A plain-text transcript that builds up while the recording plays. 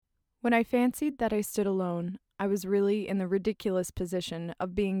When I fancied that I stood alone, I was really in the ridiculous position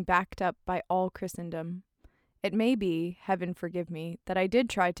of being backed up by all Christendom. It may be, heaven forgive me, that I did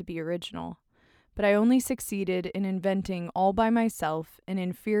try to be original, but I only succeeded in inventing all by myself an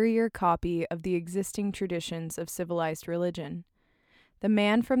inferior copy of the existing traditions of civilized religion. The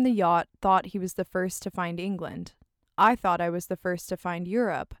man from the yacht thought he was the first to find England. I thought I was the first to find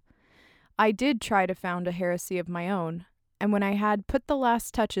Europe. I did try to found a heresy of my own, and when I had put the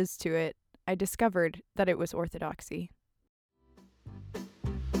last touches to it, I discovered that it was orthodoxy.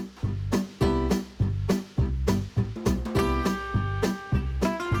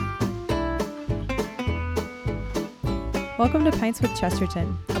 Welcome to Pints with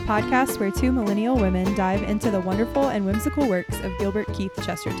Chesterton, a podcast where two millennial women dive into the wonderful and whimsical works of Gilbert Keith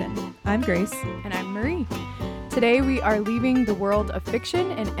Chesterton. I'm Grace. And I'm Marie. Today we are leaving the world of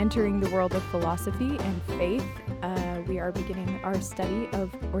fiction and entering the world of philosophy and faith. We are beginning our study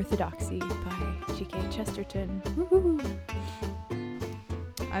of Orthodoxy by G.K. Chesterton. Woo-hoo.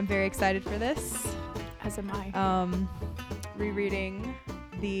 I'm very excited for this. As am I. Rereading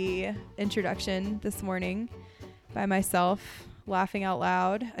the introduction this morning by myself, laughing out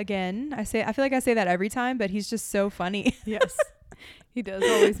loud again. I feel like I say that every time, but he's just so funny. Yes, he does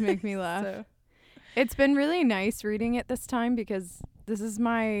always make me laugh. So. It's been really nice reading it this time because this is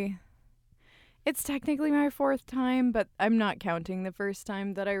it's technically my fourth time, but I'm not counting the first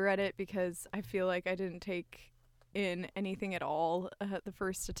time that I read it because I feel like I didn't take in anything at all at the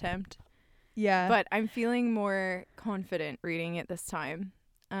first attempt. Yeah. But I'm feeling more confident reading it this time.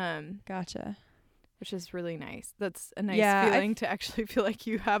 Gotcha. Which is really nice. That's a nice feeling to actually feel like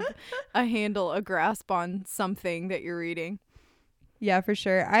you have a grasp on something that you're reading. Yeah, for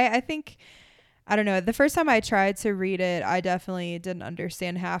sure. I think, I don't know, the first time I tried to read it, I definitely didn't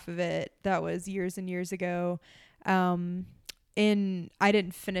understand half of it. That was years and years ago. I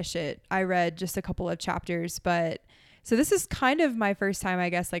didn't finish it. I read just a couple of chapters, but so this is kind of my first time, I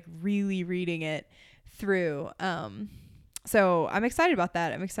guess, like really reading it through. So I'm excited about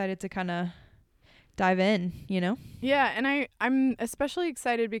that. I'm excited to kind of dive in, Yeah, and I'm especially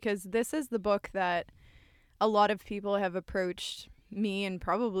excited because this is the book that a lot of people have approached me and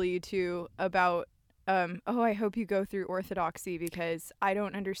probably you too about I hope you go through Orthodoxy because I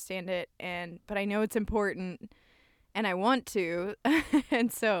don't understand it but I know it's important and I want to. And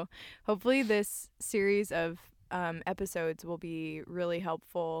so hopefully this series of episodes will be really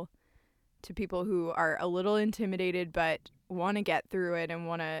helpful to people who are a little intimidated but want to get through it and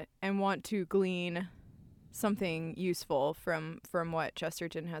want to glean something useful from what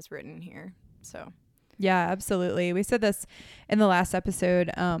Chesterton has written here. So yeah, absolutely. We said this in the last episode,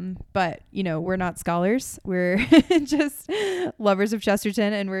 but we're not scholars. We're just lovers of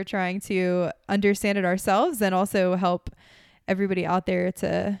Chesterton, and we're trying to understand it ourselves and also help everybody out there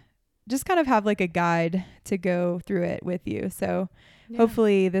to just kind of have like a guide to go through it with you. So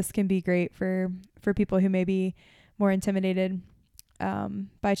hopefully this can be great for people who may be more intimidated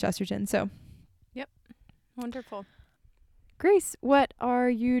by Chesterton. So yep. Wonderful. Grace, what are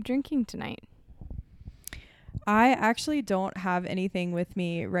you drinking tonight? I actually don't have anything with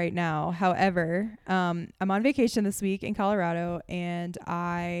me right now. However, I'm on vacation this week in Colorado, and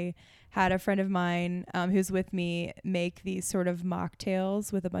I had a friend of mine who's with me make these sort of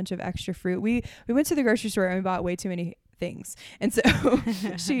mocktails with a bunch of extra fruit. We went to the grocery store and we bought way too many things. And so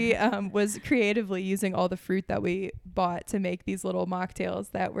she was creatively using all the fruit that we bought to make these little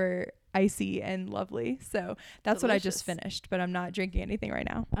mocktails that were icy and lovely. So that's delicious. What I just finished, but I'm not drinking anything right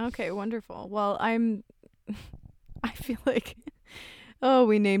now. Okay, wonderful. Well, I feel like,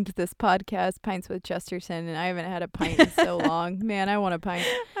 we named this podcast Pints with Chesterton, and I haven't had a pint in so long. Man, I want a pint.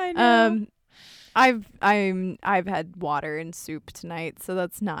 I know. I've had water and soup tonight, so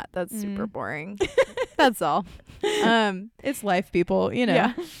that's super boring. That's all. It's life, people,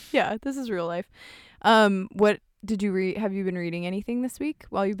 Yeah, this is real life. What did you read? Have you been reading anything this week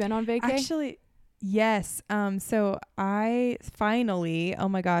while you've been on vacation? Actually, yes. So I finally, oh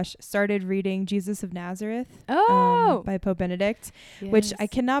my gosh, started reading Jesus of Nazareth by Pope Benedict, which I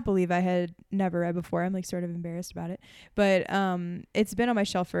cannot believe I had never read before. I'm like sort of embarrassed about it, but it's been on my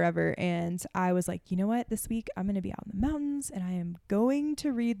shelf forever. And I was like, you know what? This week I'm going to be out in the mountains and I am going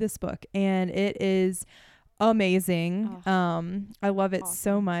to read this book. And it is amazing. I love it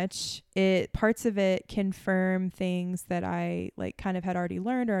so much. Parts of it confirm things that I like kind of had already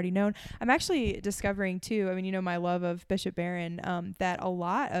learned or already known. I'm actually discovering too, I mean, my love of Bishop Barron, that a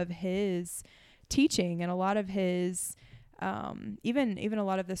lot of his teaching and a lot of his even a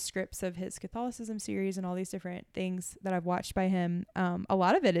lot of the scripts of his Catholicism series and all these different things that I've watched by him, a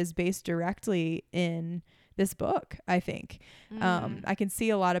lot of it is based directly in this book, I think. I can see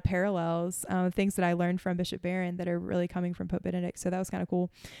a lot of parallels, things that I learned from Bishop Barron that are really coming from Pope Benedict. So that was kind of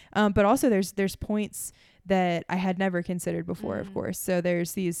cool. But also there's points that I had never considered before, of course. So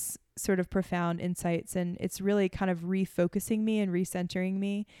there's these sort of profound insights, and it's really kind of refocusing me and recentering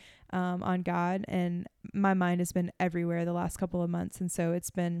me on God. And my mind has been everywhere the last couple of months. And so it's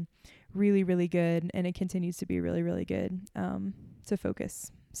been really, really good. And it continues to be really, really good to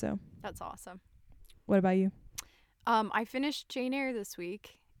focus. So that's awesome. What about you? I finished Jane Eyre this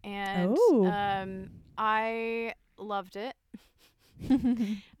week, and I loved it.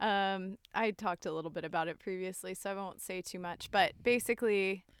 I talked a little bit about it previously, so I won't say too much. But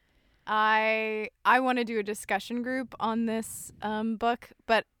basically, I want to do a discussion group on this book,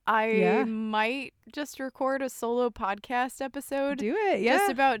 but I might just record a solo podcast episode. Do it, yeah.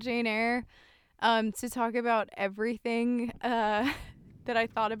 Just about Jane Eyre, to talk about everything that I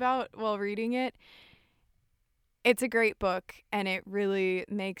thought about while reading it. It's a great book, and it really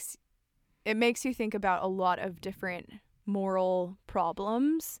makes you think about a lot of different moral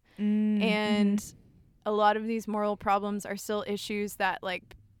problems. And a lot of these moral problems are still issues that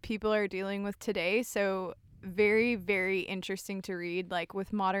like people are dealing with today. So very, very interesting to read, like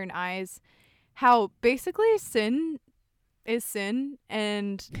with modern eyes, how basically sin is sin,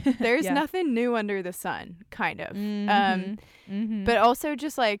 and there's nothing new under the sun, kind of. But also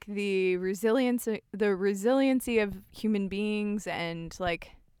just like the resiliency of human beings, and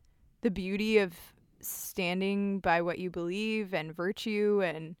like the beauty of standing by what you believe and virtue.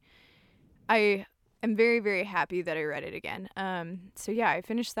 And I am very, very happy that I read it again. So yeah, I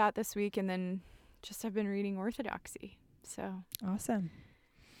finished that this week, and then just I've been reading Orthodoxy. So awesome.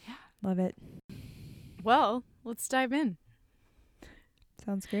 Yeah. Love it. Well, let's dive in.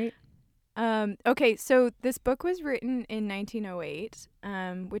 Sounds great. Okay, so this book was written in 1908,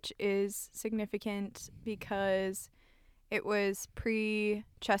 which is significant because it was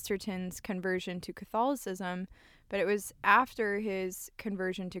pre-Chesterton's conversion to Catholicism, but it was after his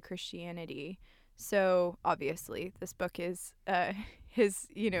conversion to Christianity. So obviously, this book is his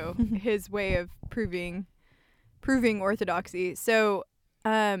his way of proving orthodoxy. So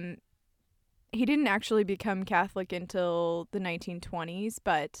he didn't actually become Catholic until the 1920s,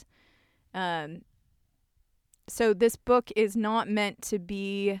 but so this book is not meant to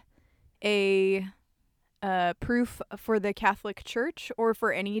be a proof for the Catholic Church or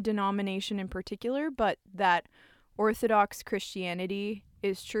for any denomination in particular, but that Orthodox Christianity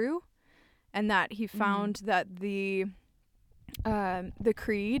is true, and that he found that the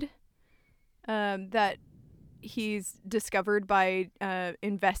creed that he's discovered by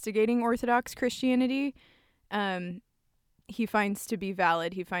investigating Orthodox Christianity, he finds to be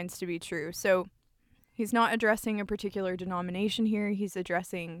valid, he finds to be true. So he's not addressing a particular denomination here, he's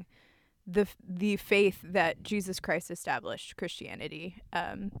addressing the faith that Jesus Christ established, Christianity,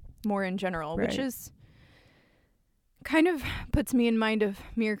 more in general, right. Which is kind of puts me in mind of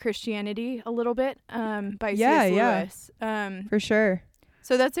Mere Christianity a little bit, by C.S. Lewis. For sure.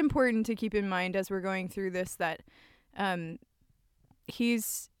 So that's important to keep in mind as we're going through this, that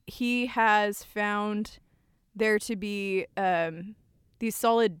he has found there to be these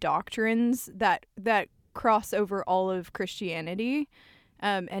solid doctrines that cross over all of Christianity,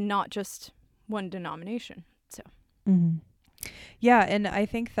 and not just one denomination. So yeah, and I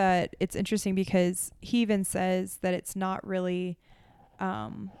think that it's interesting because he even says that it's not really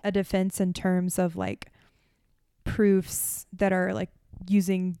a defense in terms of like proofs that are like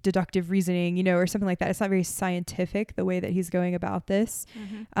using deductive reasoning, or something like that. It's not very scientific the way that he's going about this.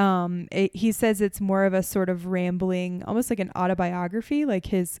 He says it's more of a sort of rambling, almost like an autobiography, like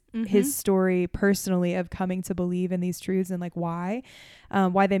his story personally of coming to believe in these truths and like why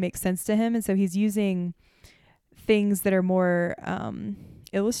they make sense to him. And so he's using things that are more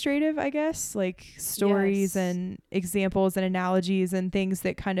illustrative, I guess, like stories and examples and analogies and things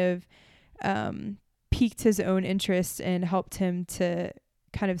that kind of piqued his own interest and helped him to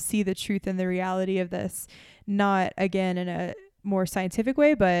kind of see the truth and the reality of this, not again in a more scientific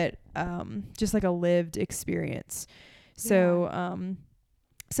way, but just like a lived experience. So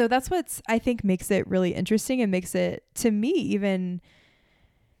so that's what's, I think, makes it really interesting and makes it, to me, even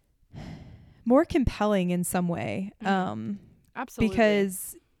more compelling in some way. Absolutely.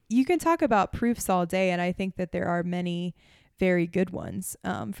 Because you can talk about proofs all day, and I think that there are many very good ones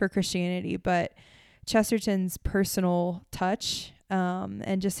for Christianity, but Chesterton's personal touch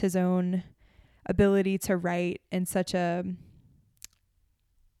and just his own ability to write in such a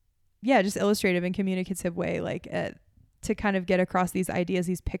just illustrative and communicative way, like to kind of get across these ideas,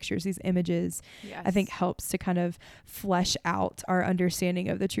 these pictures, these images, I think helps to kind of flesh out our understanding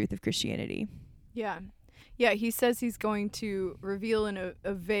of the truth of Christianity. Yeah, Yeah, he says he's going to reveal in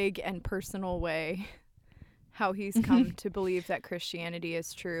a vague and personal way how he's come to believe that Christianity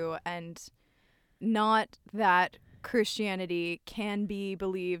is true, and not that Christianity can be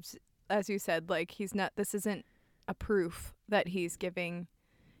believed, as you said, like this isn't a proof that he's giving.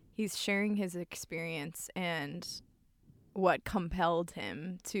 He's sharing his experience and what compelled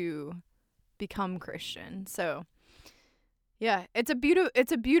him to become Christian. So yeah, it's a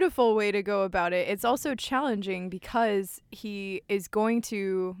beautiful way to go about it. It's also challenging because he is going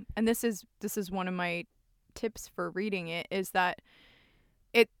to, and this is one of my tips for reading it, is that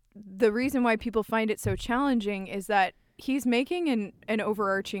the reason why people find it so challenging is that he's making an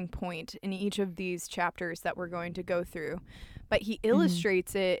overarching point in each of these chapters that we're going to go through, but he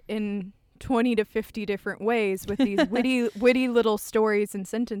illustrates it in 20 to 50 different ways with these witty little stories and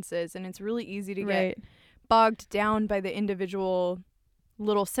sentences, and it's really easy to get bogged down by the individual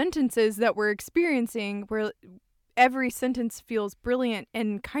little sentences that we're experiencing, where every sentence feels brilliant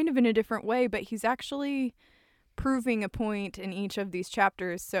and kind of in a different way, but he's actually proving a point in each of these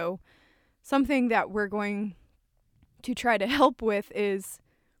chapters. So something that we're going to try to help with is,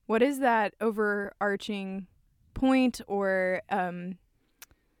 what is that overarching point or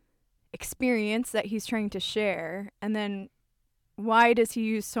experience that he's trying to share, and then why does he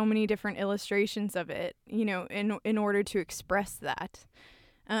use so many different illustrations of it, in order to express that.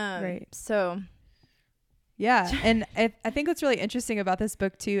 So yeah. And I think what's really interesting about this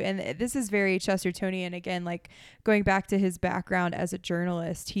book too, and this is very Chestertonian, again, like going back to his background as a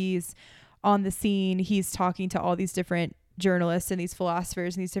journalist, he's on the scene, he's talking to all these different journalists and these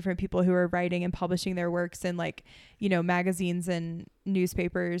philosophers and these different people who are writing and publishing their works in, like, magazines and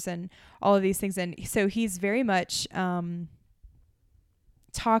newspapers and all of these things. And so he's very much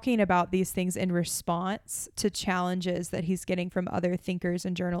talking about these things in response to challenges that he's getting from other thinkers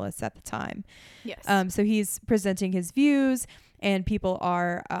and journalists at the time. Yes. So he's presenting his views, and people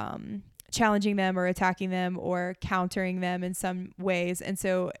are challenging them or attacking them or countering them in some ways. And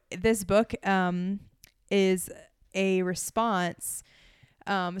so this book is a response,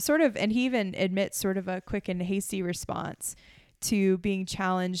 sort of, and he even admits sort of a quick and hasty response to being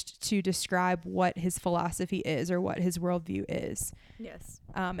challenged to describe what his philosophy is or what his worldview is. Yes.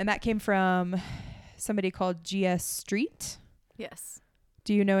 And that came from somebody called G.S. Street. Yes.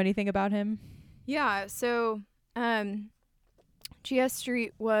 Do you know anything about him? Yeah. So, G.S.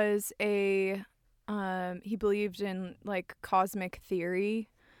 Street was he believed in like cosmic theory.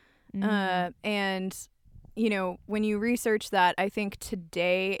 And when you research that, I think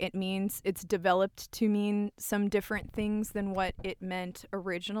today it's developed to mean some different things than what it meant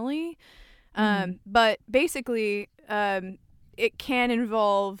originally. But basically, it can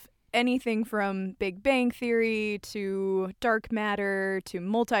involve anything from Big Bang theory to dark matter to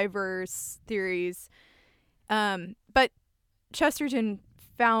multiverse theories. But Chesterton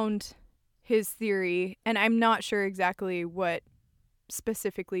found his theory, and I'm not sure exactly what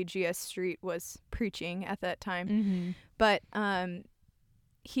specifically G.S. Street was preaching at that time. But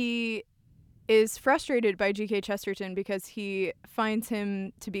he is frustrated by G.K. Chesterton because he finds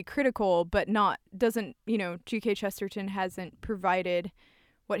him to be critical, but G.K. Chesterton hasn't provided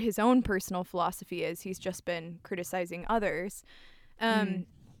what his own personal philosophy is. He's just been criticizing others.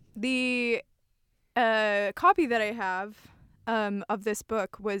 The copy that I have of this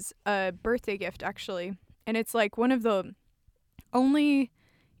book was a birthday gift, actually. And it's like one of the only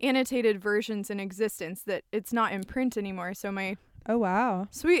annotated versions in existence that it's not in print anymore. So my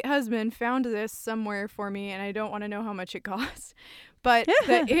sweet husband found this somewhere for me, and I don't want to know how much it costs, but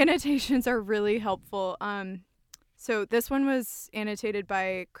the annotations are really helpful. So this one was annotated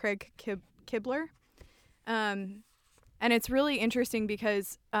by Craig Kibler, and it's really interesting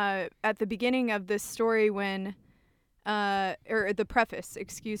because at the beginning of this story, when or the preface,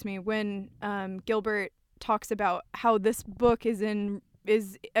 when Gilbert talks about how this book is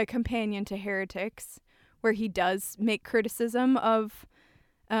a companion to Heretics, where he does make criticism of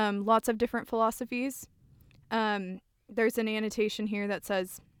lots of different philosophies. There's an annotation here that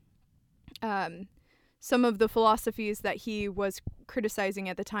says some of the philosophies that he was criticizing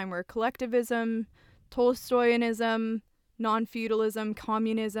at the time were collectivism, Tolstoyanism, non-feudalism,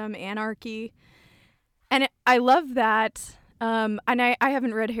 communism, anarchy. And I love that. And I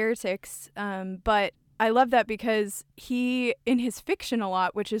haven't read Heretics, but I love that because he, in his fiction a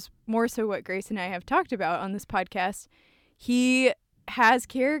lot, which is more so what Grace and I have talked about on this podcast, he has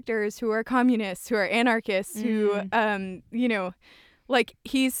characters who are communists, who are anarchists, who, like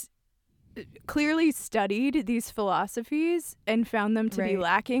he's clearly studied these philosophies and found them to be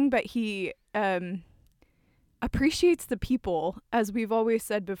lacking, but he appreciates the people, as we've always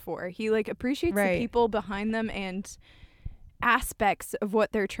said before. He like appreciates Right. the people behind them and aspects of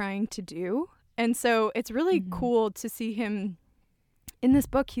what they're trying to do. And so it's really cool to see him in this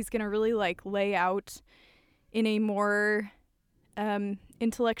book. He's going to really like lay out in a more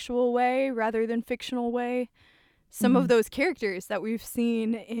intellectual way rather than fictional way some of those characters that we've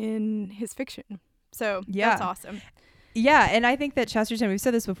seen in his fiction. So that's awesome. Yeah, and I think that Chesterton, we've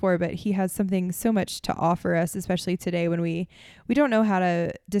said this before, but he has something so much to offer us, especially today when we don't know how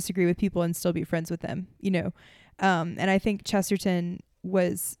to disagree with people and still be friends with them, you know. And I think Chesterton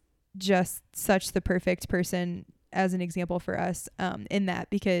was just such the perfect person as an example for us in that,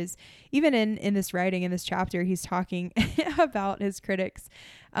 because even in this writing, in this chapter, he's talking about his critics.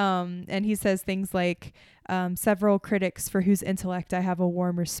 And he says things like, several critics for whose intellect I have a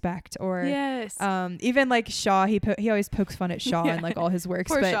warm respect, or even like Shaw, he always pokes fun at Shaw and like all his works.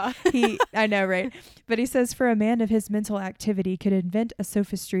 Poor but Shaw. I know, right? But he says, for a man of his mental activity could invent a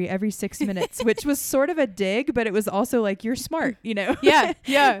sophistry every 6 minutes, which was sort of a dig, but it was also like, you're smart, you know? Yeah,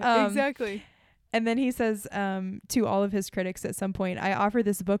 exactly. And then he says to all of his critics at some point, I offer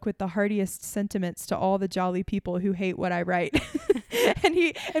this book with the heartiest sentiments to all the jolly people who hate what I write.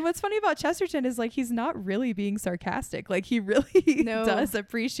 and what's funny about Chesterton is like, he's not really being sarcastic. Like he really does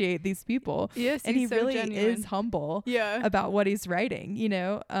appreciate these people. Yes, and he so really genuine. is humble about what he's writing, you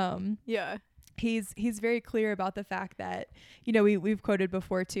know? He's very clear about the fact that, you know, we've quoted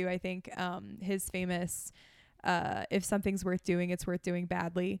before too, I think, his famous if something's worth doing, it's worth doing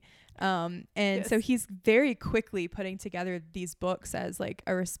badly. So he's very quickly putting together these books as like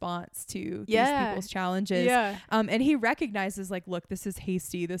a response to these people's challenges. And he recognizes like, look, this is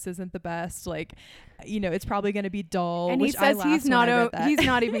hasty. This isn't the best. Like, you know, it's probably going to be dull. And he says he's not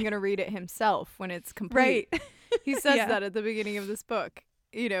even going to read it himself when it's complete. Right. He says that at the beginning of this book.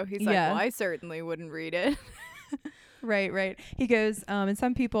 You know, he's like, well, I certainly wouldn't read it. Right. He goes, and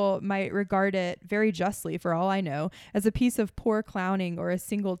some people might regard it very justly, for all I know, as a piece of poor clowning or a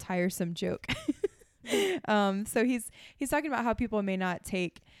single tiresome joke. So he's talking about how people may not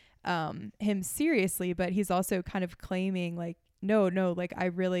take him seriously, but he's also kind of claiming like, no, like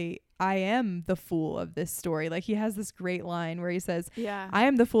I am the fool of this story. Like he has this great line where he says, I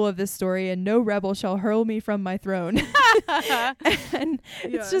am the fool of this story and no rebel shall hurl me from my throne. And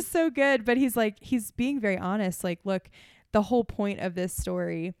it's just so good. But he's being very honest. Like, look, the whole point of this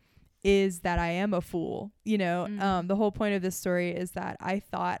story is that I am a fool. You know, the whole point of this story is that I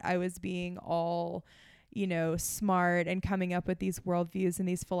thought I was being all, you know, smart and coming up with these worldviews and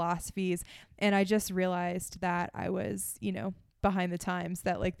these philosophies. And I just realized that I was, you know, behind the times,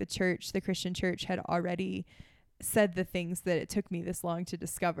 that like the Christian church had already said the things that it took me this long to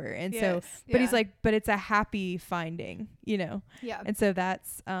discover. And but he's like, but it's a happy finding, you know? Yeah. And so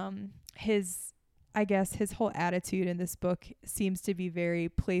that's his whole attitude in this book seems to be very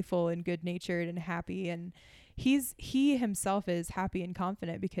playful and good natured and happy. And he himself is happy and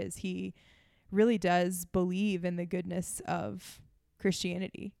confident because he really does believe in the goodness of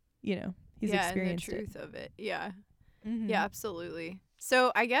Christianity. You know, he's experienced the truth of it. Yeah. Mm-hmm. Yeah, absolutely.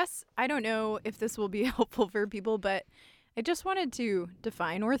 So I guess, I don't know if this will be helpful for people, but I just wanted to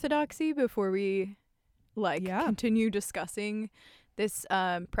define orthodoxy before we continue discussing this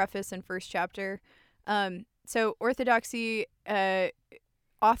preface and first chapter. So orthodoxy,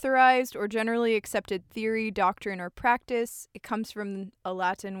 authorized or generally accepted theory, doctrine, or practice. It comes from a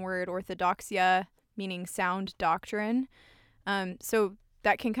Latin word orthodoxia, meaning sound doctrine. So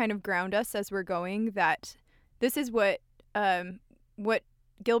that can kind of ground us as we're going, that this is what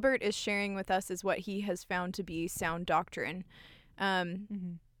Gilbert is sharing with us is what he has found to be sound doctrine.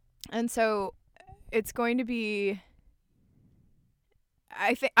 And so it's going to be,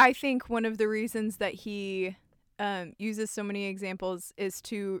 I think one of the reasons that he uses so many examples is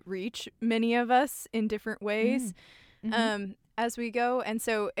to reach many of us in different ways as we go. And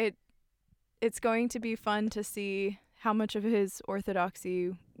so it's going to be fun to see how much of his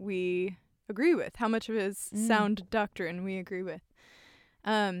orthodoxy we agree with, how much of his sound doctrine we agree with.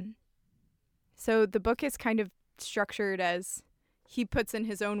 So the book is kind of structured, as he puts in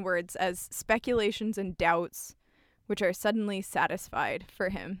his own words, as speculations and doubts which are suddenly satisfied for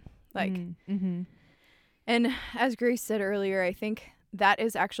him. Like, and as Grace said earlier, I think that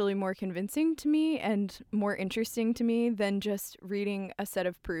is actually more convincing to me and more interesting to me than just reading a set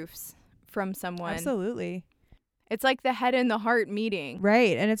of proofs from someone. Absolutely. It's like the head and the heart meeting.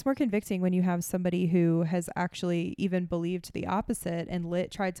 Right. And it's more convicting when you have somebody who has actually even believed the opposite and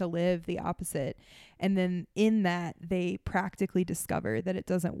tried to live the opposite. And then in that, they practically discover that it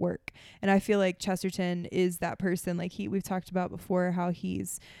doesn't work. And I feel like Chesterton is that person. Like we've talked about before, how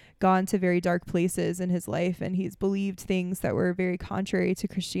he's gone to very dark places in his life, and he's believed things that were very contrary to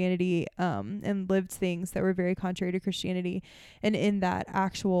Christianity, and lived things that were very contrary to Christianity. And in that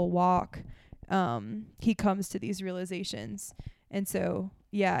actual walk, he comes to these realizations. And so,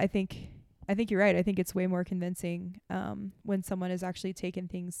 yeah, I think you're right. I think it's way more convincing when someone has actually taken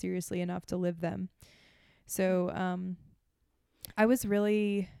things seriously enough to live them. So I was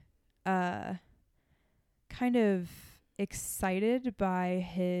really kind of excited by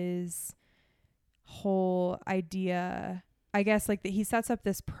his whole idea, I guess, like that he sets up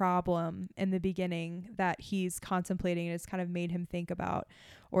this problem in the beginning that he's contemplating, and it's kind of made him think about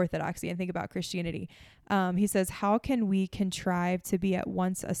orthodoxy and think about Christianity. He says, how can we contrive to be at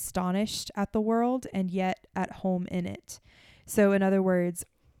once astonished at the world and yet at home in it? So in other words,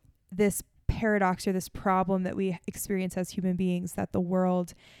 this paradox or this problem that we experience as human beings, that the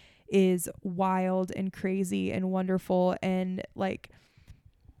world is wild and crazy and wonderful and like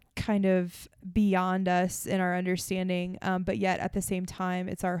kind of beyond us in our understanding, but yet at the same time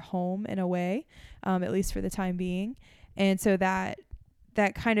it's our home in a way, at least for the time being. And so that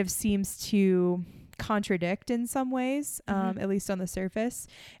kind of seems to contradict in some ways, at least on the surface.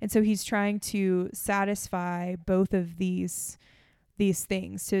 And so he's trying to satisfy both of these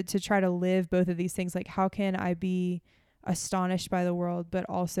things, to try to live both of these things. Like, how can I be astonished by the world but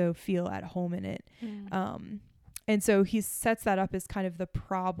also feel at home in it? And so he sets that up as kind of the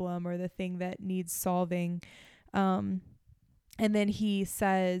problem or the thing that needs solving. And then he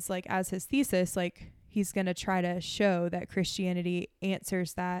says, like, as his thesis, like, he's going to try to show that Christianity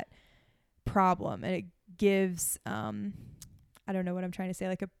answers that problem. And it gives, I don't know what I'm trying to say,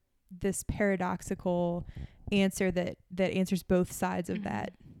 like this paradoxical answer that answers both sides of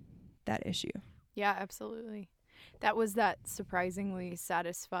that issue. Yeah, absolutely. That was that surprisingly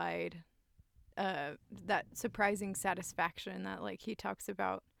satisfied, that surprising satisfaction that, like, he talks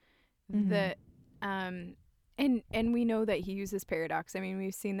about, that, and we know that he uses paradox. I mean,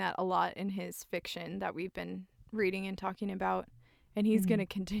 we've seen that a lot in his fiction that we've been reading and talking about, and he's going to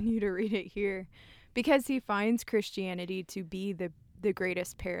continue to read it here because he finds Christianity to be the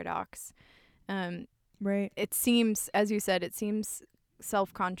greatest paradox. Right. It seems, as you said, it seems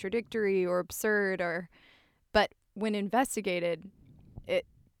self-contradictory or absurd, but when investigated, it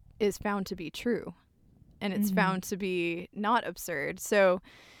is found to be true, and it's found to be not absurd. So,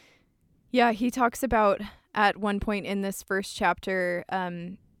 yeah, he talks about at one point in this first chapter,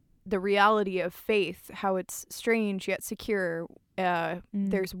 the reality of faith, how it's strange yet secure.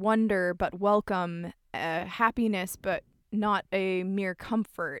 There's wonder but welcome, happiness but not a mere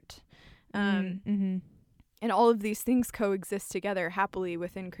comfort. And all of these things coexist together happily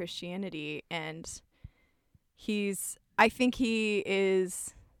within Christianity. And I think he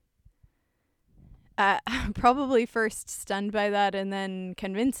is probably first stunned by that and then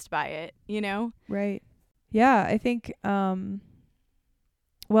convinced by it, you know? Right. Yeah, I think,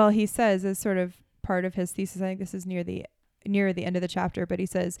 well, he says as sort of part of his thesis, I think this is near the end of the chapter, but he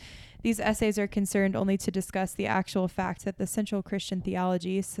says, these essays are concerned only to discuss the actual fact that the central Christian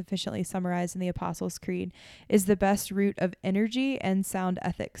theology, sufficiently summarized in the Apostles' Creed, is the best root of energy and sound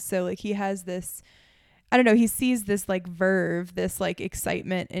ethics. So, like, he has this, I don't know, he sees this, like, verve, this, like,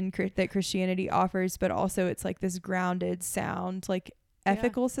 excitement that Christianity offers, but also it's, like, this grounded, sound, like,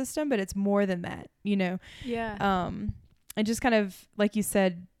 ethical system, but it's more than that, you know? Yeah. And just kind of, like you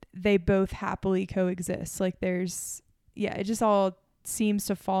said, they both happily coexist. Like, there's, it just all seems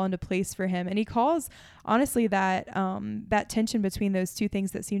to fall into place for him. And he calls, honestly, that tension between those two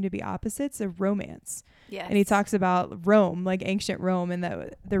things that seem to be opposites a romance. Yes. And he talks about Rome, like ancient Rome, and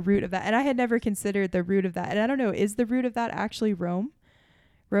the root of that. And I had never considered the root of that. And I don't know, is the root of that actually Rome?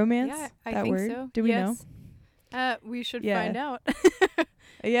 Romance? Yeah, I that think word? so. Do we know? We should find out.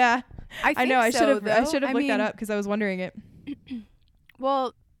 Yeah. I know. I should have looked that up because I was wondering it.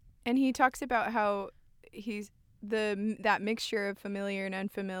 Well, and he talks about how he's that mixture of familiar and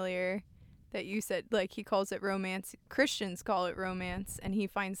unfamiliar that you said, like, he calls it romance. Christians call it romance, and he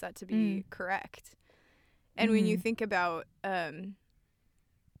finds that to be correct. And when you think about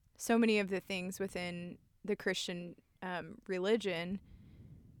so many of the things within the Christian religion,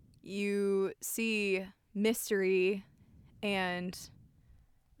 you see mystery and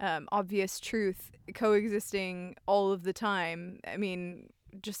obvious truth coexisting all of the time. I mean,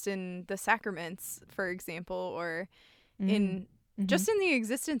 just in the sacraments, for example, or in just in the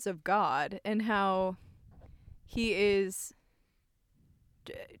existence of God, and how he is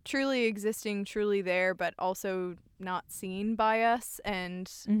truly existing, truly there, but also not seen by us,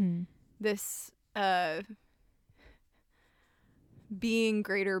 and this being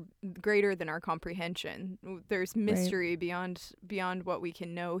greater than our comprehension. There's mystery beyond what we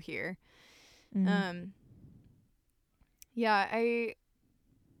can know here. Yeah,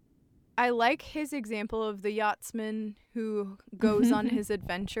 I like his example of the yachtsman who goes on his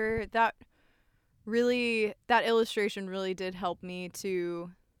adventure. That illustration really did help me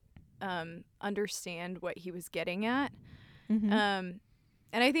to understand what he was getting at.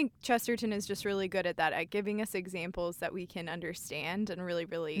 And I think Chesterton is just really good at that, at giving us examples that we can understand and really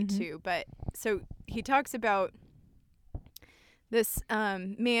relate to. But so he talks about this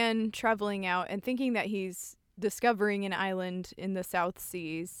man traveling out and thinking that he's discovering an island in the South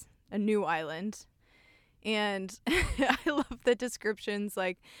Seas, a new island. And I love the descriptions,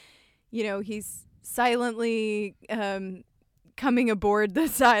 like, you know, he's silently coming aboard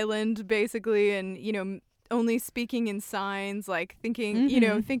this island, basically, and, you know, only speaking in signs, like thinking, you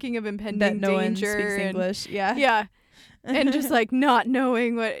know, thinking of impending that no danger. One speaks English. Yeah. Yeah. And just like not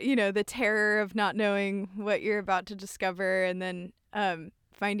knowing what, you know, the terror of not knowing what you're about to discover, and then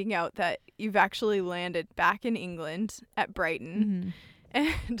finding out that you've actually landed back in England at Brighton.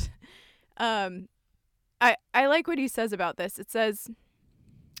 And I like what he says about this. It says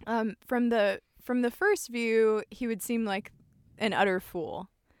from the first view, he would seem like an utter fool,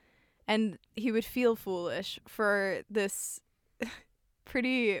 and he would feel foolish for this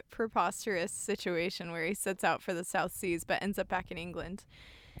pretty preposterous situation where he sets out for the South Seas but ends up back in England.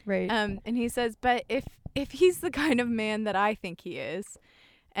 Right. And he says, but if he's the kind of man that I think he is,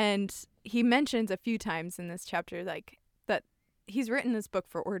 and he mentions a few times in this chapter, like, that he's written this book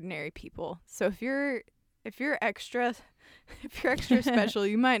for ordinary people. So if you're extra special,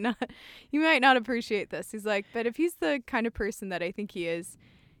 you might not appreciate this. He's like, but if he's the kind of person that I think he is,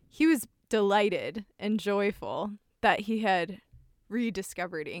 he was delighted and joyful that he had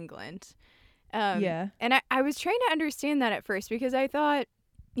rediscovered England. And I was trying to understand that at first, because I thought,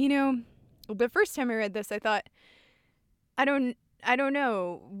 you know, the first time I read this, I thought, I don't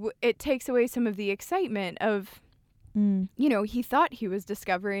know, it takes away some of the excitement of, you know, he thought he was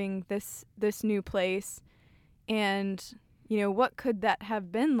discovering this new place, and, you know, what could that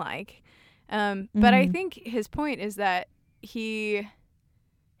have been like? But I think his point is that he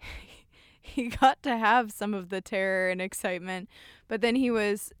got to have some of the terror and excitement, but then he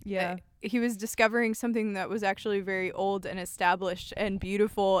was discovering something that was actually very old and established and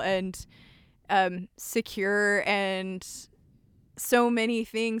beautiful and secure and so many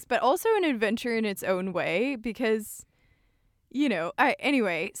things, but also an adventure in its own way, because, you know, I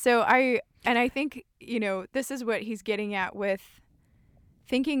think, you know, this is what he's getting at with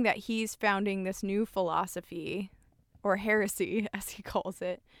thinking that he's founding this new philosophy, or heresy, as he calls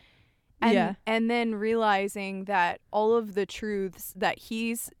it. And then realizing that all of the truths that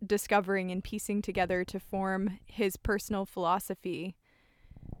he's discovering and piecing together to form his personal philosophy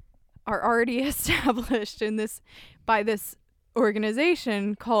are already established by this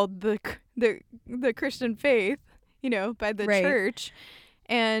organization called the Christian faith, you know, by the church.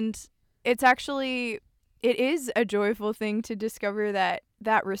 And it is a joyful thing to discover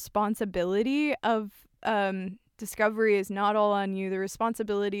that responsibility of discovery is not all on you. The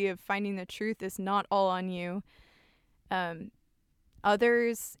responsibility of finding the truth is not all on you.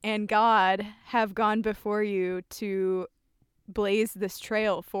 Others and God have gone before you to blaze this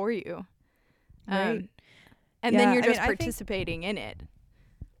trail for you. And then you're just participating in it.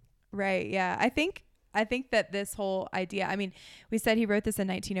 Right. Yeah. I think that this whole idea, I mean, we said he wrote this in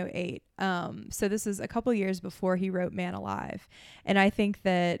 1908. So this is a couple years before he wrote Man Alive. And I think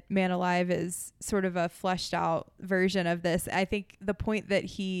that Man Alive is sort of a fleshed out version of this. I think the point that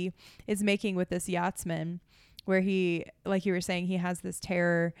he is making with this yachtsman, where he, like you were saying, he has this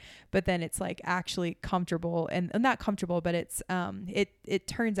terror, but then it's like actually comfortable, and not comfortable, but it's it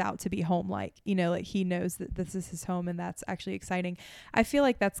turns out to be home-like, you know, like he knows that this is his home, and that's actually exciting. I feel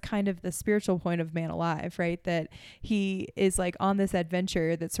like that's kind of the spiritual point of Man Alive, right? That he is like on this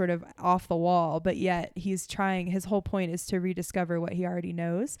adventure that's sort of off the wall, but yet he's trying, his whole point is to rediscover what he already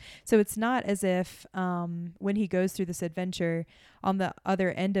knows. So it's not as if when he goes through this adventure, on the other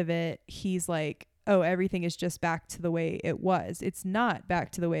end of it, he's like, oh, everything is just back to the way it was. It's not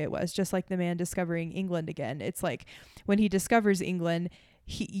back to the way it was. Just like the man discovering England again. It's like when he discovers England,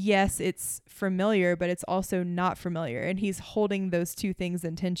 yes, it's familiar, but it's also not familiar. And he's holding those two things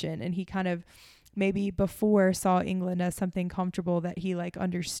in tension. And he kind of maybe before saw England as something comfortable that he like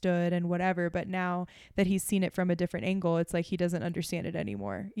understood and whatever, but now that he's seen it from a different angle, it's like he doesn't understand it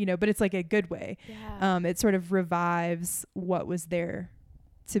anymore, you know, but it's like a good way. Yeah. It sort of revives what was there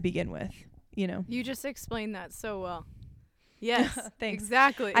to begin with, you know. You just explained that so well. Yes. Thanks.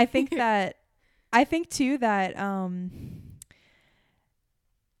 Exactly. I think too that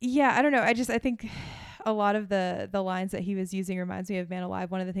yeah, I don't know. I think a lot of the lines that he was using reminds me of Man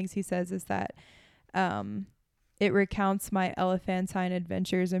Alive. One of the things he says is that it recounts my elephantine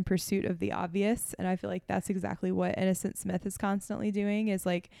adventures in pursuit of the obvious. And I feel like that's exactly what Innocent Smith is constantly doing, is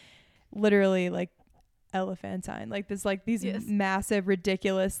like literally like elephantine, like this, like these massive,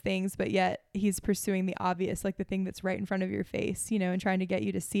 ridiculous things, but yet he's pursuing the obvious, like the thing that's right in front of your face, you know, and trying to get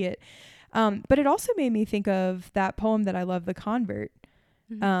you to see it. But it also made me think of that poem that I love, The Convert.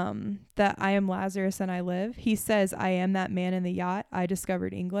 That I am Lazarus and I live. He says, I am that man in the yacht. I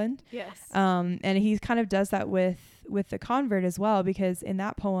discovered England. Yes. And he kind of does that with The Convert as well, because in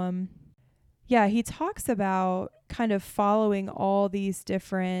that poem, yeah, he talks about kind of following all these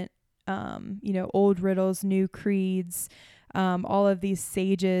different, you know, old riddles, new creeds, all of these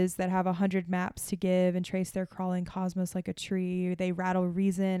sages that have 100 maps to give and trace their crawling cosmos like a tree. They rattle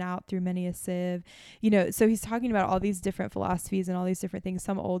reason out through many a sieve, you know. So he's talking about all these different philosophies and all these different things,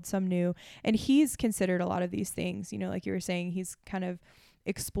 some old, some new. And he's considered a lot of these things, you know, like you were saying, he's kind of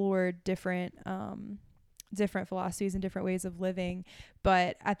explored different philosophies and different ways of living.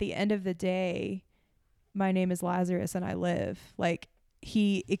 But at the end of the day, my name is Lazarus and I live. Like,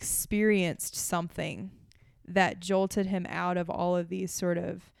 he experienced something that jolted him out of all of these sort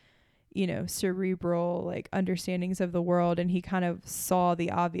of, you know, cerebral like understandings of the world, and he kind of saw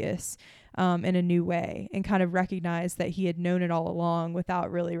the obvious in a new way, and kind of recognized that he had known it all along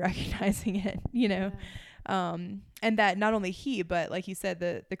without really recognizing it, you know. And that not only he, but like he said,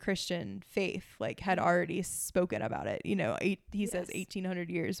 the Christian faith like had already spoken about it, you know. He says 1800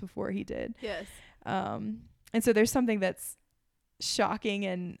 years before he did. Yes. And so there's something that's shocking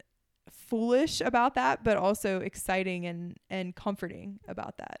and foolish about that, but also exciting and comforting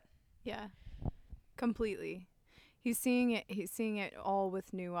about that. Yeah, completely. He's seeing it all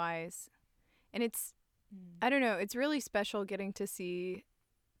with new eyes. And it's, I don't know, it's really special getting to see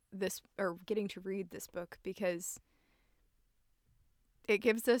this, or getting to read this book, because it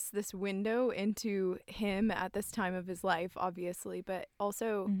gives us this window into him at this time of his life, obviously, but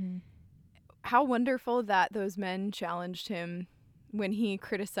also how wonderful that those men challenged him when he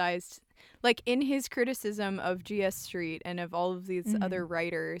criticized, like in his criticism of G.S. Street and of all of these other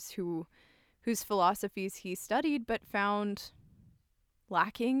writers whose philosophies he studied but found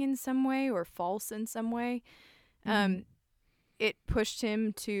lacking in some way or false in some way. It pushed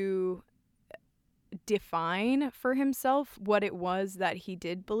him to define for himself what it was that he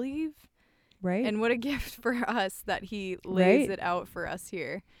did believe. Right. And what a gift for us that he lays it out for us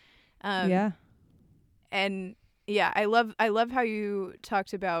here. Yeah. And yeah, I love how you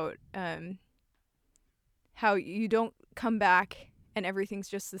talked about how you don't come back and everything's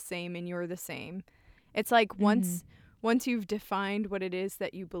just the same and you're the same. It's like once you've defined what it is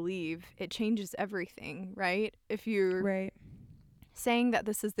that you believe, it changes everything, right? If you're saying that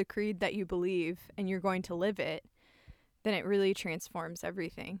this is the creed that you believe and you're going to live it, then it really transforms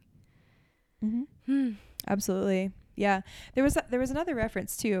everything. Absolutely. Yeah. There was another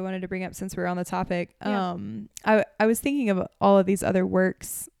reference too I wanted to bring up since we're on the topic. Yeah. I was thinking of all of these other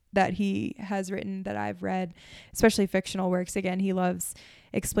works that he has written that I've read, especially fictional works. Again, he loves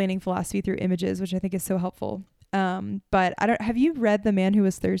explaining philosophy through images, which I think is so helpful. But have you read The Man Who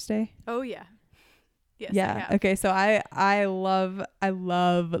Was Thursday? Oh yeah. Yes, yeah. Okay. So I love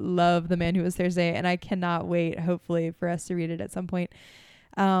The Man Who Was Thursday, and I cannot wait, hopefully, for us to read it at some point.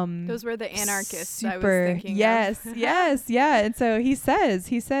 Those were the anarchists I was thinking yes of. Yeah. And so he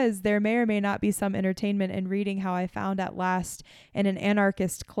says there may or may not be some entertainment in reading how I found at last in an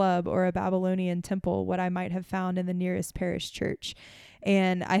anarchist club or a Babylonian temple what I might have found in the nearest parish church.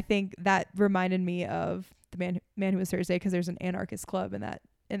 And I think that reminded me of The Man Who Was Thursday, because there's an anarchist club in that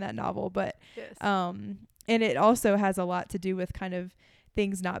novel, but and it also has a lot to do with kind of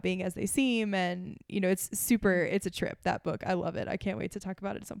things not being as they seem, and you know, it's a trip, that book. I love it. I can't wait to talk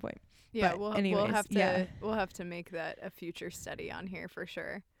about it at some point. Yeah, we'll have to make that a future study on here for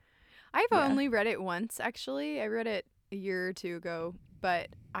sure. I've only read it once, actually. I read it a year or two ago, but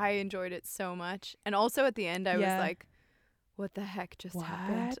I enjoyed it so much. And also at the end I was like, what the heck just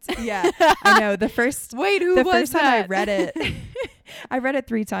happened? Yeah, I know. The first time I read it, I read it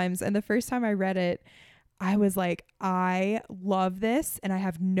 3 times, and the first time I read it, I was like, I love this and I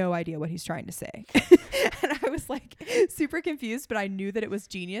have no idea what he's trying to say. And I was like super confused, but I knew that it was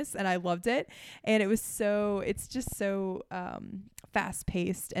genius and I loved it. And it's just so fast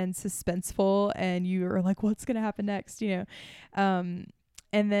paced and suspenseful, and you are like, what's going to happen next? And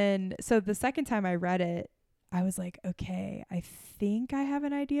then, so the second time I read it, I was like, okay, I think I have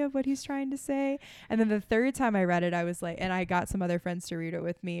an idea of what he's trying to say. And then the third time I read it, I was like, and I got some other friends to read it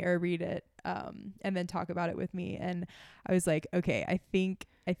with me, or read it, and then talk about it with me. And I was like, okay, I think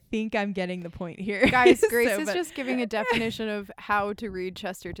I'm getting the point here. Guys, Grace is just giving a definition of how to read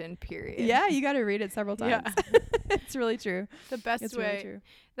Chesterton, period. Yeah, you got to read it several times. Yeah. It's really true. The best way. Really true.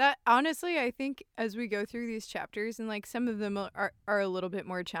 That, honestly, I think as we go through these chapters, and like some of them are a little bit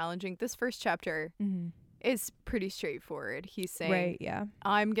more challenging. This first chapter is pretty straightforward. He's saying, right, yeah,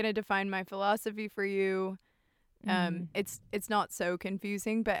 I'm going to define my philosophy for you. It's not so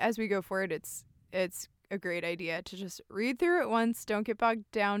confusing, but as we go forward, it's a great idea to just read through it once. Don't get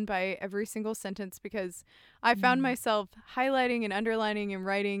bogged down by every single sentence, because I found myself highlighting and underlining and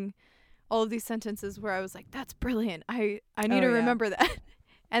writing all of these sentences where I was like, that's brilliant. I need to remember that.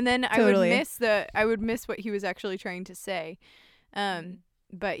 And then totally. I would miss what he was actually trying to say.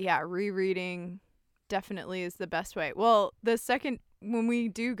 But yeah, rereading definitely is the best way. Well, when we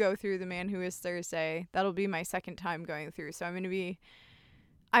do go through The Man Who Is Thursday, that'll be my second time going through. So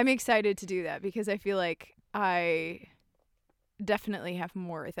I'm excited to do that, because I feel like I definitely have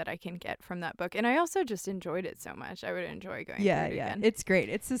more that I can get from that book. And I also just enjoyed it so much. I would enjoy going through it again. It's great.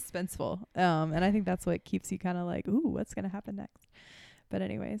 It's suspenseful. And I think that's what keeps you kind of like, ooh, what's going to happen next? But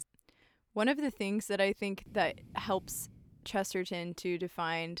anyways. One of the things that I think that helps Chesterton to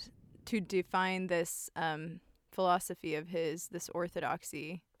define this philosophy of his, this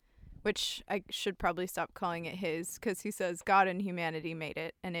orthodoxy, which I should probably stop calling it his, because he says God and humanity made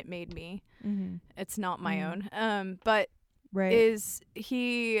it, and it made me. It's not my own. But right.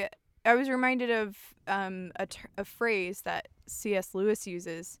 I was reminded of a phrase that C.S. Lewis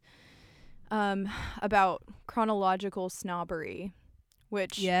uses about chronological snobbery,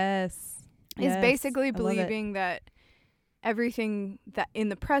 which is basically believing that everything that in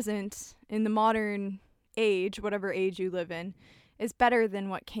the present, in the modern age, whatever age you live in, is better than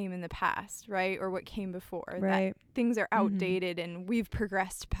what came in the past, right? Or what came before. Right. That things are outdated and we've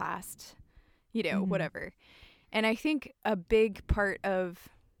progressed past, whatever. And I think a big part of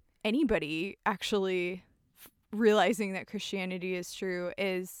anybody actually realizing that Christianity is true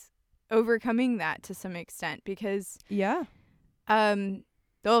is overcoming that to some extent, because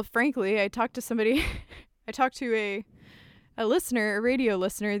well, frankly, I talked to a listener, a radio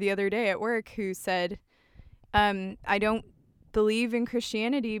listener the other day at work, who said, I don't believe in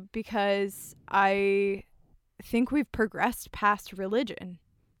Christianity because I think we've progressed past religion.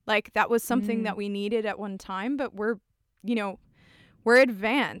 Like, that was something that we needed at one time, but we're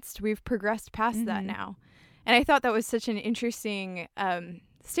advanced. We've progressed past that now. And I thought that was such an interesting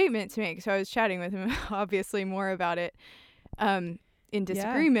statement to make. So I was chatting with him, obviously, more about it in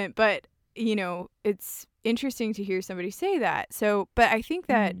disagreement. But, it's interesting to hear somebody say that. So, but I think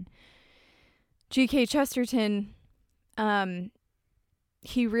that G.K. Chesterton,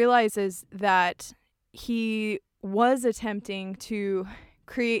 he realizes that he was attempting to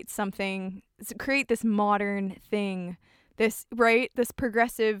create this modern thing, this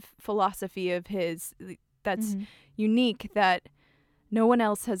progressive philosophy of his that's unique, that no one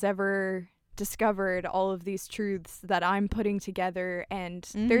else has ever discovered all of these truths that I'm putting together. And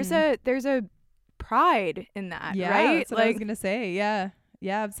there's a pride in that, right? That's what I was gonna say. Yeah,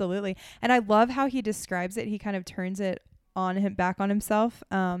 absolutely. And I love how he describes it. He kind of turns it back on himself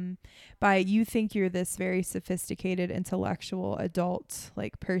by, you think you're this very sophisticated intellectual adult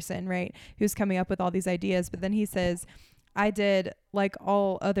person, right, who's coming up with all these ideas, but then he says, I did, like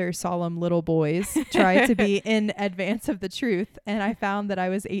all other solemn little boys, try to be in advance of the truth, and I found that I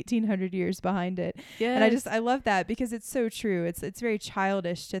was 1,800 years behind it. Yes. And I love that, because it's so true. It's very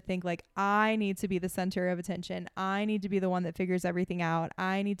childish to think I need to be the center of attention. I need to be the one that figures everything out.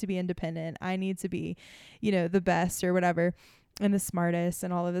 I need to be independent. I need to be, the best or whatever, and the smartest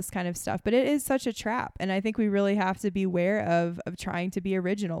and all of this kind of stuff. But it is such a trap. And I think we really have to be aware of trying to be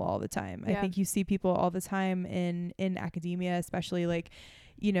original all the time. Yeah. I think you see people all the time in academia, especially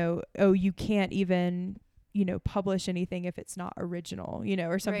you can't even, publish anything if it's not original,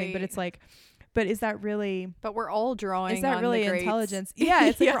 or something. Right. But it's but is that really... But we're all drawing is that on really the intelligence? Yeah,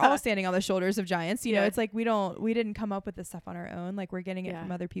 it's we're all standing on the shoulders of giants. It's we didn't come up with this stuff on our own. We're getting it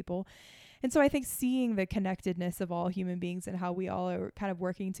from other people. And so I think seeing the connectedness of all human beings and how we all are kind of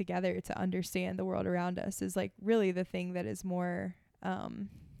working together to understand the world around us is really the thing that is more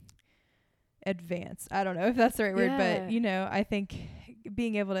advanced. I don't know if that's the right word, but you know, I think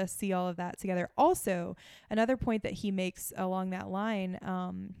being able to see all of that together. Also, another point that he makes along that line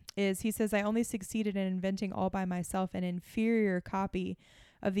is he says, I only succeeded in inventing all by myself an inferior copy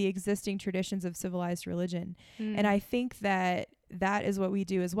of the existing traditions of civilized religion. And I think that that is what we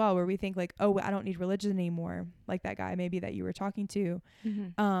do as well, where we think like, oh, I don't need religion anymore, like that guy maybe that you were talking to.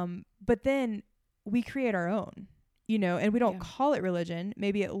 But then we create our own, you know, and we don't call it religion.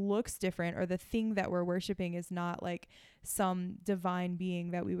 Maybe it looks different, or the thing that we're worshiping is not like some divine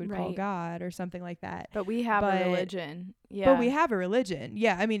being that we would call God or something like that. But we have a religion. But we have a religion.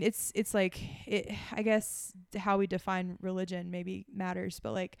 Yeah. I mean, it's like it, I guess how we define religion maybe matters,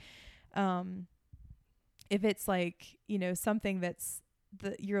 but like, if it's like, you know, something that's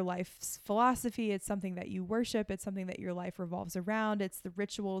your life's philosophy, it's something that you worship, it's something that your life revolves around, it's the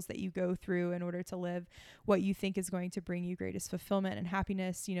rituals that you go through in order to live what you think is going to bring you greatest fulfillment and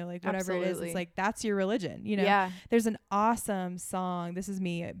happiness, you know, like whatever it is, it's like that's your religion, you know. There's an awesome song, this is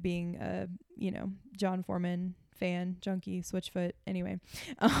me being a, you know, John Foreman fan, junkie, Switchfoot, anyway,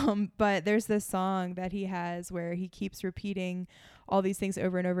 but there's this song that he has where he keeps repeating all these things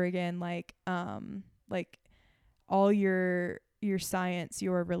over and over again, like all your science,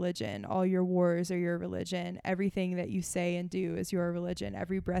 your religion, all your wars are your religion, everything that you say and do is your religion,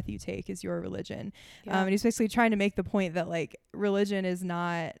 every breath you take is your religion. And he's basically trying to make the point that like religion is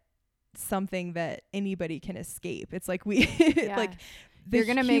not something that anybody can escape. It's like we like you're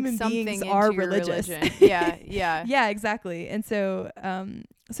gonna make something into your religious. Religion. Yeah, exactly. And so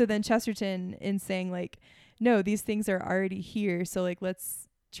so then Chesterton, in saying like, no, these things are already here, so like let's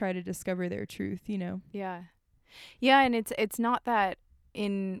try to discover their truth, you know. And it's not that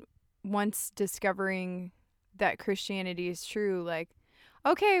in once discovering that Christianity is true, like,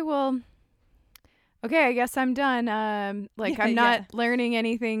 okay, I guess I'm done. I'm not learning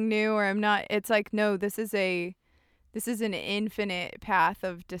anything new, or I'm not, it's like, no, this is an infinite path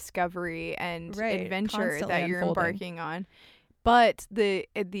of discovery and adventure that you're embarking on. But the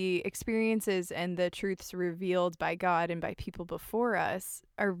experiences and the truths revealed by God and by people before us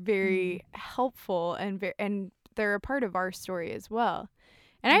are very helpful, and they're a part of our story as well.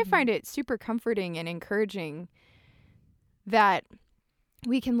 And I find it super comforting and encouraging that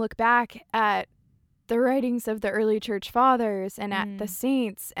we can look back at the writings of the early church fathers and at the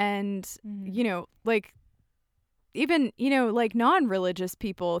saints and, you know, like even, you know, like non-religious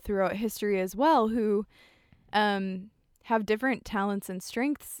people throughout history as well who have different talents and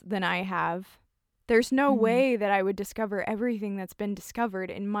strengths than I have. There's no way that I would discover everything that's been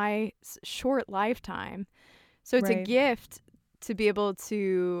discovered in my short lifetime. So it's a gift to be able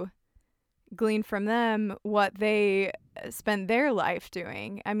to glean from them what they spent their life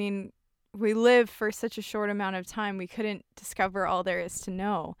doing. I mean, we live for such a short amount of time, we couldn't discover all there is to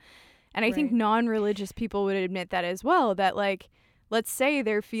know. And I think non-religious people would admit that as well, that like, let's say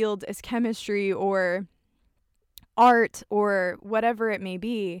their field is chemistry or art or whatever it may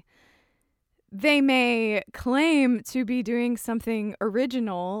be, they may claim to be doing something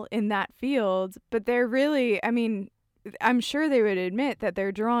original in that field, but they're really, I mean, I'm sure they would admit that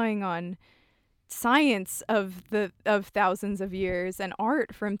they're drawing on science of thousands of years and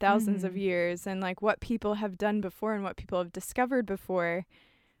art from thousands of years, and like what people have done before and what people have discovered before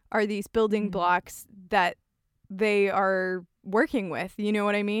are these building blocks that they are working with, you know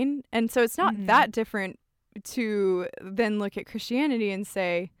what I mean? And so it's not that different to then look at Christianity and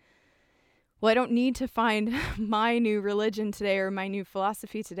say, well, I don't need to find my new religion today or my new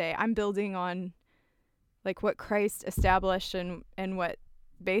philosophy today. I'm building on like what Christ established and what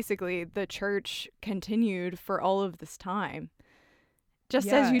basically the church continued for all of this time, just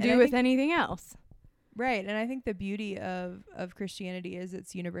as you do with anything else. Right. And I think the beauty of Christianity is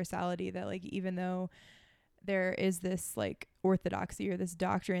its universality, that like, even though there is this like orthodoxy or this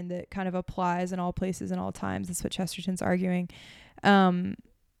doctrine that kind of applies in all places and all times, that's what Chesterton's arguing,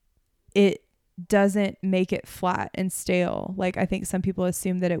 it doesn't make it flat and stale. Like I think some people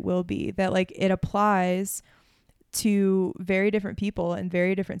assume that it will be, that like it applies to very different people in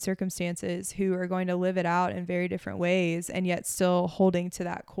very different circumstances who are going to live it out in very different ways, and yet still holding to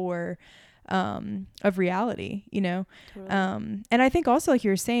that core of reality, you know? Totally. And I think also, like you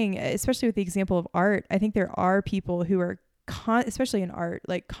were saying, especially with the example of art, I think there are people who are especially in art,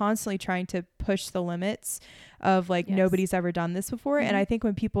 like constantly trying to push the limits of like, nobody's ever done this before. And I think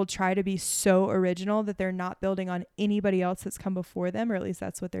when people try to be so original that they're not building on anybody else that's come before them, or at least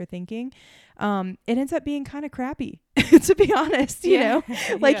that's what they're thinking, it ends up being kind of crappy, to be honest, you know,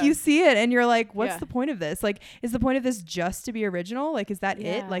 like you see it and you're like, what's the point of this? Like, is the point of this just to be original? Like, is that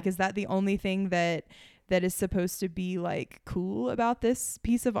it? Like, is that the only thing that that is supposed to be like cool about this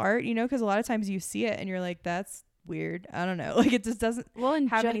piece of art, you know, because a lot of times you see it and you're like, that's weird. I don't know. Like it just doesn't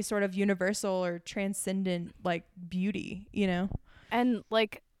have any sort of universal or transcendent like beauty, you know? And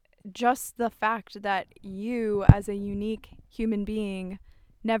like just the fact that you as a unique human being,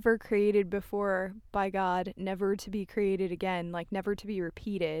 never created before by God, never to be created again, like never to be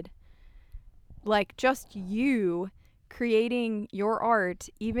repeated, like just you creating your art,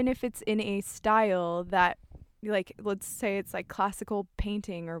 even if it's in a style that, like, let's say it's like classical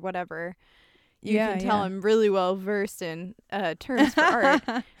painting or whatever. You can tell I'm really well versed in terms for art.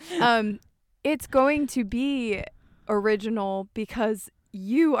 It's going to be original because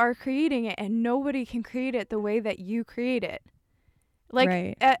you are creating it, and nobody can create it the way that you create it.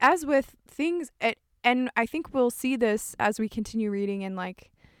 Like, as with things, and I think we'll see this as we continue reading, and like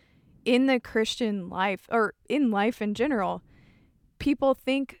in the Christian life or in life in general, people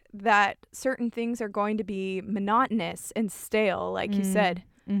think that certain things are going to be monotonous and stale, like you said,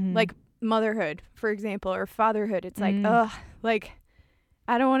 like motherhood, for example, or fatherhood. It's like, ugh, like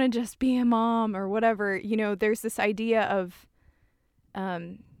I don't want to just be a mom or whatever. You know, there's this idea of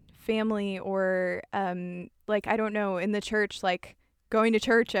family or like, I don't know, in the church, like going to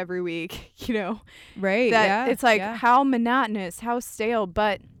church every week, you know, that it's like how monotonous, how stale.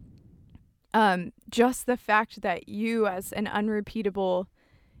 But just the fact that you as an unrepeatable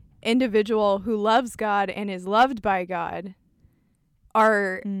individual who loves God and is loved by God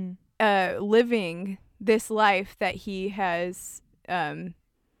are living this life that he has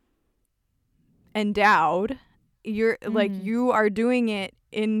endowed. You're like, you are doing it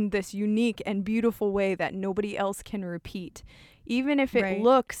in this unique and beautiful way that nobody else can repeat, even if it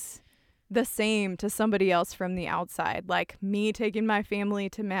looks the same to somebody else from the outside. Like me taking my family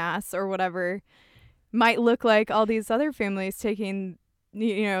to mass or whatever might look like all these other families taking,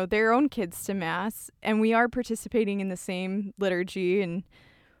 you know, their own kids to mass, and we are participating in the same liturgy,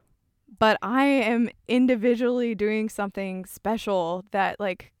 but I am individually doing something special that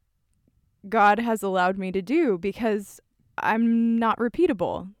like God has allowed me to do because I'm not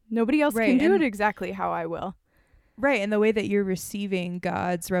repeatable. Nobody else can do it exactly how I will. Right. And the way that you're receiving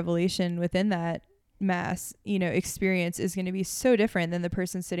God's revelation within that mass, you know, experience is going to be so different than the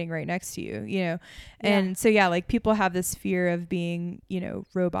person sitting right next to you, you know? And so, like people have this fear of being, you know,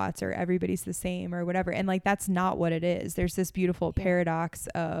 robots or everybody's the same or whatever. And like, that's not what it is. There's this beautiful paradox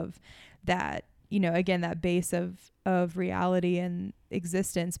of that, you know, again, that base of reality and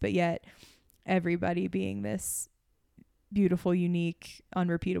existence, but yet everybody being this beautiful, unique,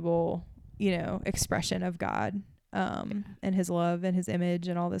 unrepeatable, you know, expression of God, and his love and his image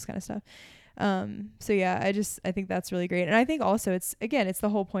and all this kind of stuff. So I think that's really great. And I think also it's the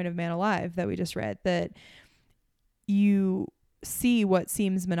whole point of Man Alive that we just read, that you see what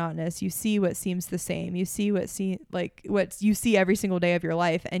seems monotonous, you see what seems the same, you see what you see every single day of your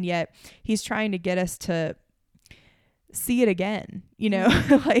life, and yet he's trying to get us to see it again, you know,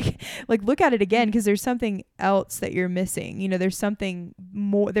 like look at it again, because there's something else that you're missing, you know, there's something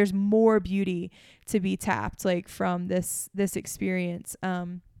more, there's more beauty to be tapped, like from this experience.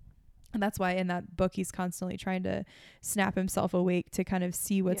 And that's why in that book, he's constantly trying to snap himself awake to kind of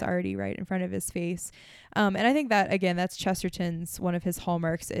see what's already right in front of his face. And I think that, again, that's Chesterton's, one of his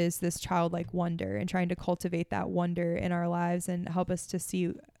hallmarks, is this childlike wonder, and trying to cultivate that wonder in our lives and help us to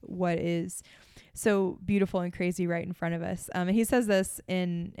see what is so beautiful and crazy right in front of us. And he says this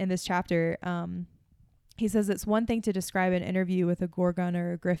in this chapter. He says it's one thing to describe an interview with a gorgon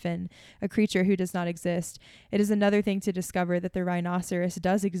or a griffin, a creature who does not exist. It is another thing to discover that the rhinoceros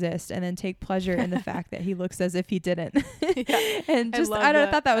does exist and then take pleasure in the fact that he looks as if he didn't. And just,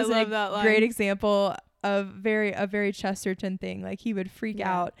 I thought that was a great example of a very Chesterton thing. Like he would freak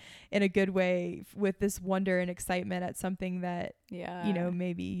out in a good way with this wonder and excitement at something that, you know,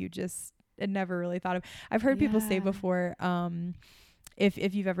 maybe you just had never really thought of. I've heard people say before,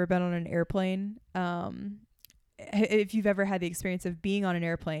 if you've ever been on an airplane, if you've ever had the experience of being on an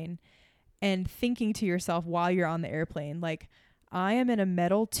airplane and thinking to yourself while you're on the airplane, like, I am in a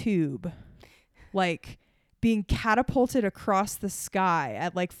metal tube, like being catapulted across the sky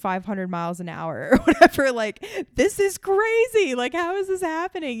at like 500 miles an hour or whatever, like, this is crazy. Like, how is this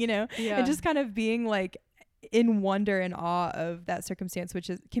happening? You know, and just kind of being like in wonder and awe of that circumstance, which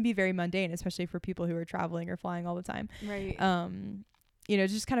can be very mundane, especially for people who are traveling or flying all the time. Right. You know,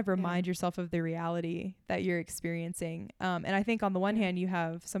 just kind of remind yourself of the reality that you're experiencing. And I think on the one hand, you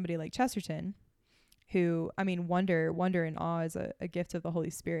have somebody like Chesterton, who, I mean, wonder and awe is a gift of the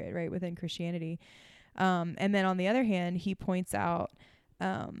Holy Spirit, right, within Christianity. And then on the other hand, he points out,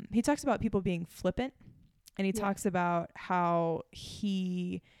 he talks about people being flippant, and he talks about how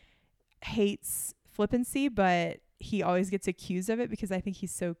he hates flippancy, but he always gets accused of it because I think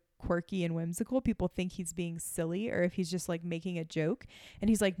he's so quirky and whimsical. People think he's being silly or if he's just like making a joke, and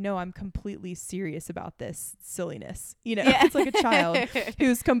he's like, no, I'm completely serious about this silliness, you know. It's like a child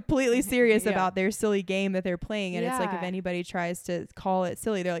who's completely serious about their silly game that they're playing, and it's like if anybody tries to call it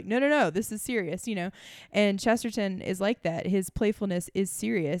silly, they're like, no, this is serious, you know. And Chesterton is like that. His playfulness is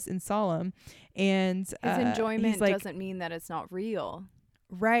serious and solemn, and his enjoyment doesn't mean that it's not real,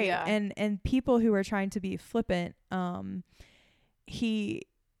 right? And people who are trying to be flippant,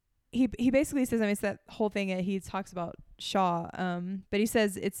 he basically says, I mean, it's that whole thing that he talks about Shaw, but he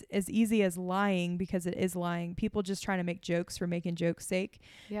says it's as easy as lying, because it is lying. People just trying to make jokes for making jokes' sake.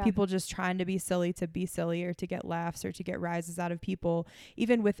 People just trying to be silly or to get laughs or to get rises out of people.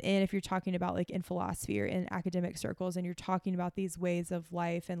 Even within, if you're talking about like in philosophy or in academic circles, and you're talking about these ways of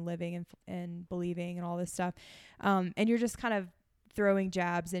life and living and believing and all this stuff, and you're just kind of throwing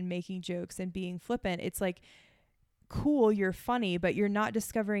jabs and making jokes and being flippant, it's like, cool, you're funny, but you're not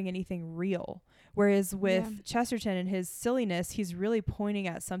discovering anything real. Whereas with Chesterton and his silliness, he's really pointing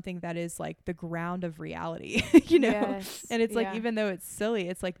at something that is like the ground of reality, you know. And it's like, even though it's silly,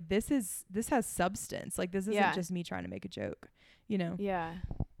 it's like this has substance. Like this isn't just me trying to make a joke, you know.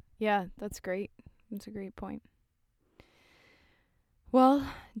 That's great. That's a great point. Well,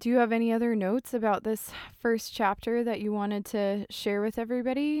 do you have any other notes about this first chapter that you wanted to share with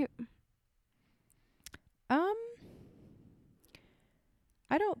everybody?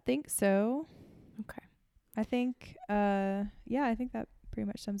 I don't think so. Okay. I think, I think that pretty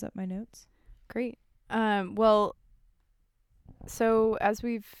much sums up my notes. Great. Well, so as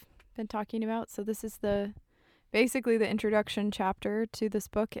we've been talking about, so this is basically the introduction chapter to this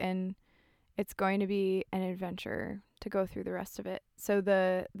book, and it's going to be an adventure to go through the rest of it. So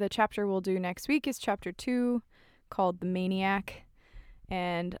the chapter we'll do next week is chapter 2, called The Maniac,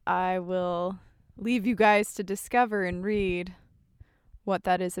 and I will leave you guys to discover and read what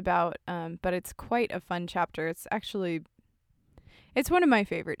that is about, but it's quite a fun chapter. It's one of my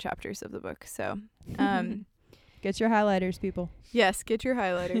favorite chapters of the book, so get your highlighters, people. Yes, get your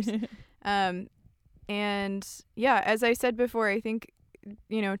highlighters. And yeah, as I said before, I think,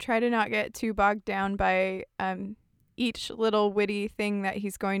 you know, try to not get too bogged down by each little witty thing that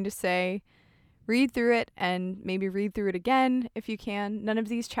he's going to say. Read through it and maybe read through it again if you can. None of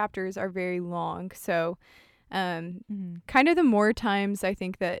these chapters are very long, so kind of the more times I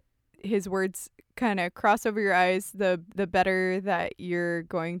think that his words kind of cross over your eyes, the better that you're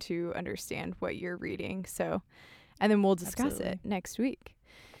going to understand what you're reading. So, and then we'll discuss it next week.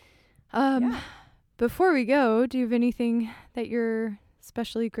 Before we go, do you have anything that you're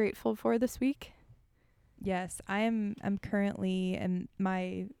especially grateful for this week? Yes, I'm currently, and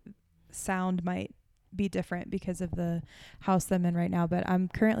my sound might be different because of the house that I'm in right now, but I'm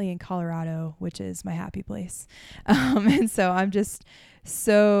currently in Colorado, which is my happy place. And so I'm just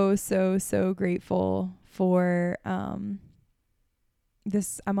so grateful for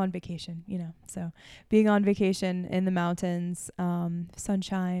this. I'm on vacation, you know, so being on vacation in the mountains,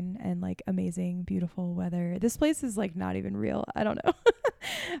 sunshine and like amazing, beautiful weather. This place is like not even real. I don't know.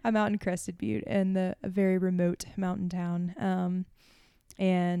 I'm out in Crested Butte in a very remote mountain town.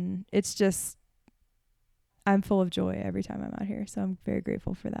 And it's just, I'm full of joy every time I'm out here. So I'm very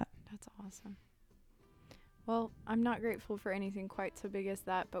grateful for that. That's awesome. Well, I'm not grateful for anything quite so big as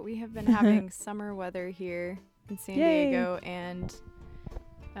that, but we have been having summer weather here in San Diego, and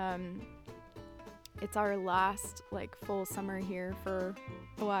it's our last like full summer here for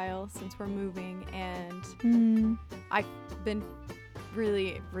a while since we're moving, and I've been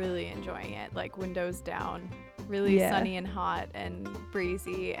really enjoying it. Like windows down, really sunny and hot and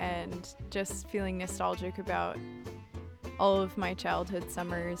breezy, and just feeling nostalgic about all of my childhood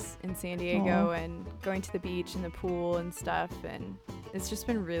summers in San Diego and going to the beach and the pool and stuff, and it's just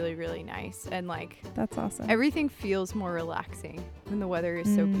been really nice. And like, that's awesome. Everything feels more relaxing when the weather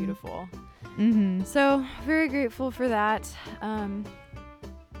is so beautiful. So very grateful for that,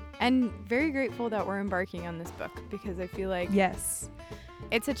 and very grateful that we're embarking on this book, because I feel like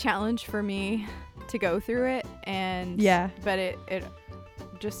it's a challenge for me to go through it, and but it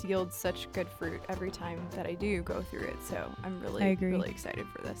just yields such good fruit every time that I do go through it. So I'm really excited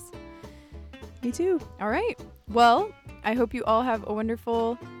for this. Me too. All right. Well, I hope you all have a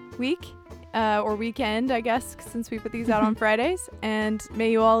wonderful week or weekend, I guess, since we put these out on Fridays. And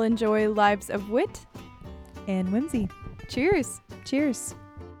may you all enjoy Lives of Wit and Whimsy. Cheers. Cheers.